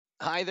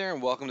Hi there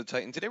and welcome to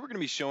Titan. Today we're going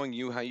to be showing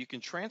you how you can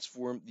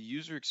transform the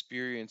user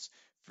experience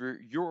for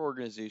your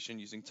organization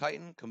using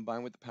Titan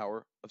combined with the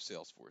power of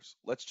Salesforce.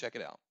 Let's check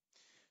it out.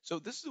 So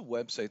this is a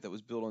website that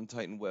was built on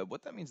Titan Web.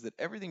 What that means that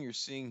everything you're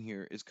seeing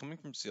here is coming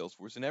from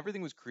Salesforce and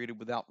everything was created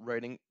without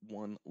writing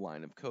one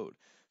line of code.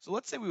 So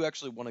let's say we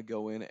actually want to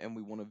go in and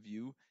we want to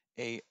view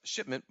a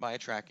shipment by a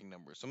tracking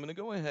number. So I'm going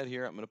to go ahead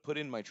here. I'm going to put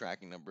in my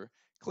tracking number,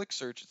 click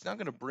search. It's now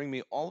going to bring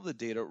me all of the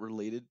data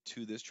related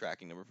to this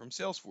tracking number from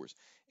Salesforce.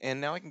 And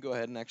now I can go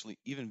ahead and actually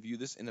even view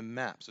this in a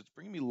map. So it's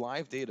bringing me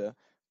live data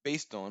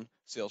based on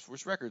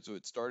Salesforce records. So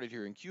it started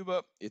here in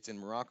Cuba, it's in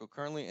Morocco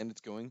currently, and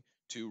it's going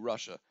to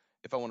Russia.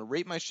 If I want to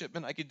rate my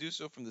shipment, I could do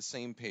so from the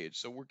same page.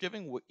 So we're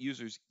giving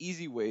users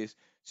easy ways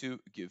to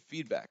give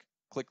feedback.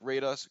 Click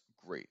rate us,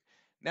 great.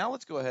 Now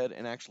let's go ahead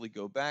and actually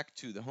go back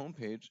to the home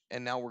page,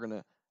 and now we're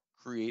going to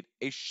create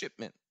a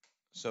shipment.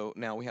 So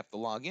now we have to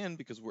log in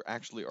because we're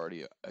actually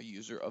already a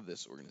user of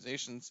this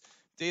organization's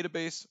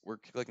database. We're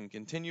clicking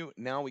continue.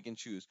 Now we can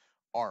choose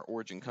our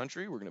origin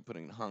country. We're going to put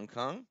in Hong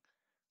Kong,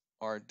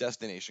 our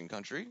destination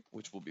country,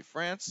 which will be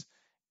France,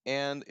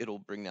 and it'll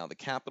bring now the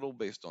capital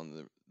based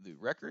on the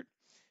record.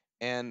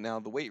 And now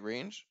the weight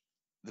range,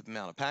 the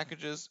amount of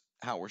packages,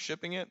 how we're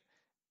shipping it.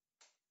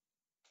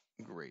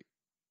 Great.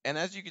 And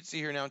as you can see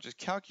here now, it just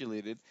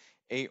calculated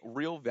a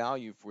real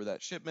value for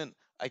that shipment.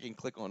 I can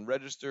click on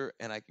register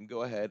and I can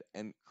go ahead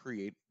and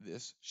create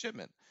this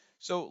shipment.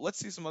 So let's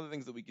see some other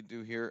things that we can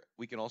do here.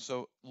 We can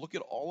also look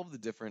at all of the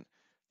different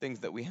things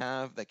that we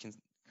have that can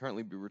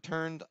currently be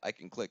returned. I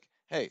can click,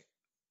 hey,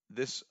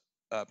 this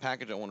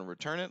package, I want to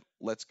return it.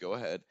 Let's go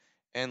ahead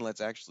and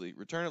let's actually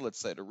return it. Let's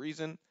cite a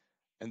reason.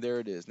 And there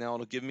it is. Now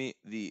it'll give me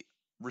the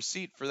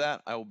receipt for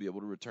that. I will be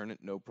able to return it,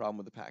 no problem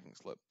with the packing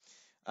slip.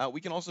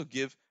 We can also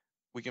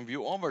we can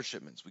view all of our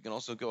shipments. We can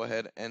also go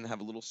ahead and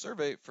have a little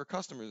survey for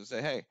customers and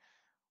say, hey,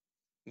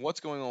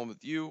 what's going on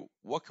with you?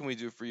 What can we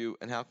do for you?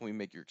 And how can we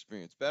make your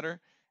experience better?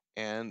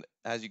 And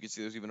as you can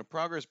see, there's even a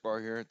progress bar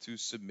here to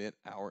submit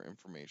our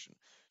information.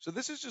 So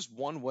this is just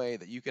one way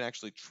that you can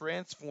actually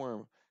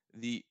transform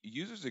the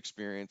user's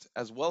experience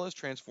as well as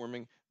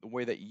transforming the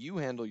way that you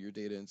handle your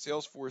data in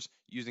Salesforce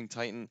using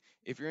Titan.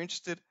 If you're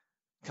interested,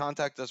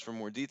 contact us for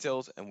more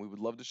details and we would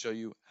love to show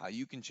you how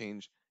you can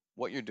change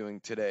what you're doing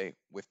today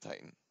with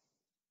Titan.